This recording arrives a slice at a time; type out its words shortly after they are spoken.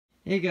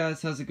Hey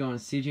guys, how's it going?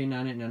 It's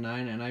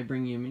CJ9899 and I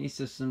bring you Mini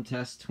System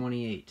Test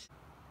 28.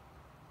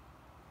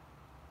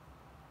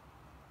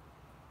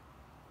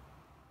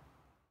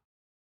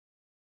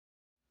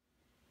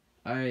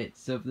 Alright,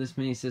 so for this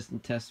Mini System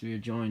Test we are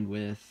joined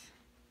with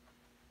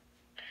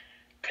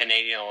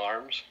Canadian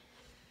Alarms.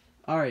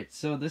 Alright,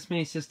 so this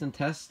Mini System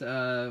Test,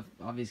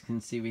 obviously you can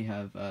see we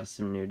have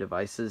some new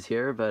devices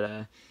here,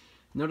 but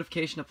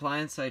notification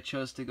appliance, I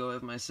chose to go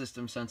with my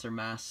System Sensor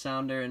Mass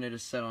Sounder, and it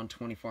is set on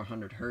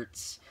 2400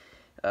 Hertz.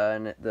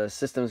 And the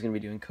system is going to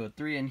be doing code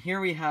 3. And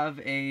here we have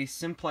a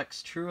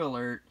Simplex True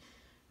Alert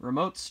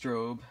remote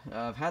strobe.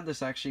 I've had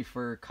this actually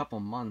for a couple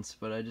months,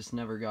 but I just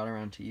never got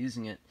around to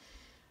using it.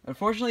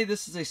 Unfortunately,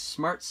 this is a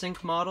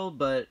SmartSync model,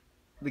 but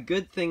the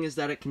good thing is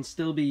that it can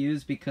still be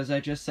used because I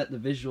just set the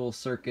visual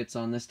circuits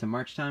on this to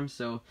march time,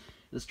 so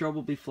the strobe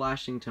will be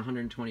flashing to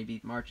 120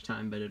 beat march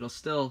time, but it'll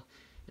still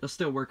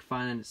work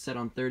fine, and it's set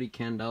on 30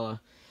 candela.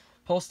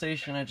 Pull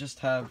station, I just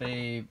have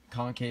a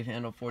concave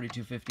handle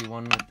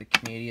 4251 with the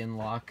Canadian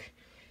lock.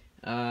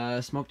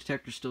 Smoke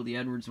detector still the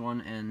Edwards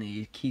one, and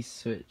the key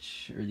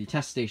switch, or the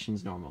test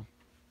station's normal.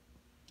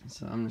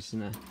 So I'm just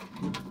gonna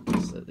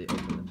slightly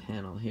open the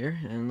panel here,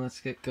 and let's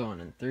get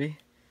going in 3,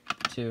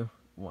 2,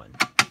 1.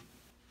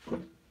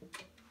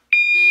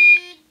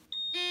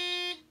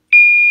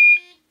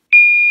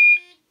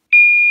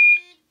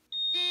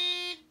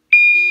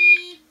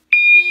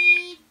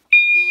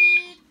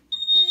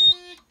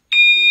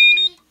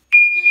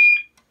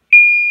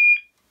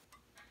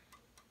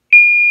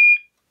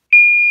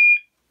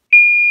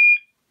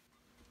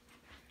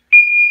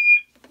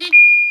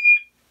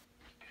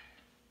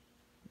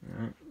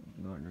 Alright,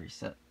 go ahead and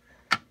reset.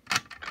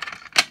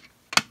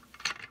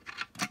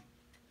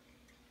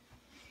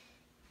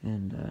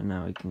 And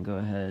now we can go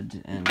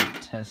ahead and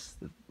test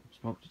the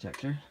smoke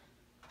detector.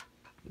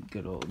 The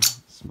good old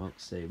smoke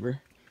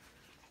saver.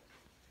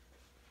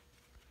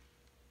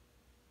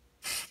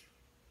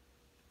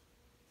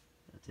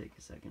 That'll take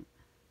a second.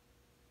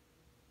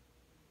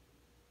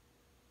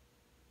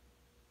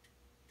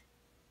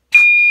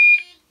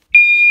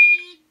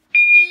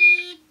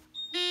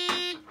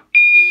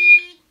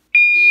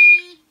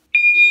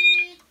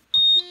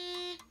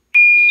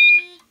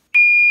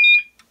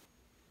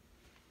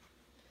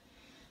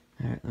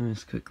 Alright, let me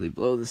just quickly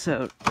blow this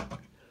out.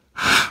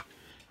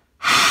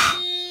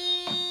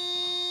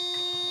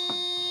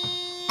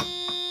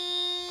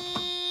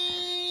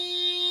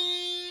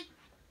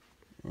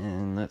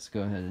 And let's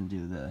go ahead and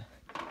do the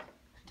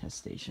test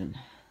station.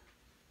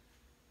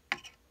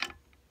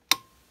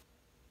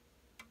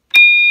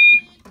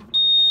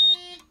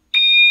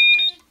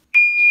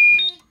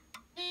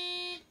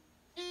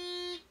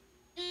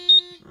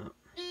 Oh.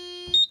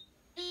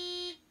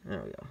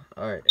 There we go.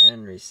 Alright,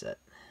 and reset.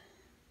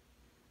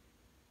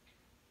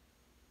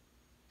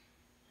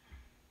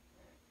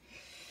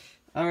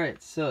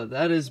 Alright, so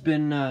that has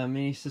been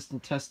Mini System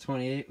Test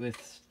 28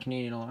 with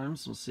Canadian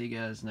Alarms. We'll see you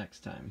guys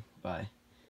next time. Bye.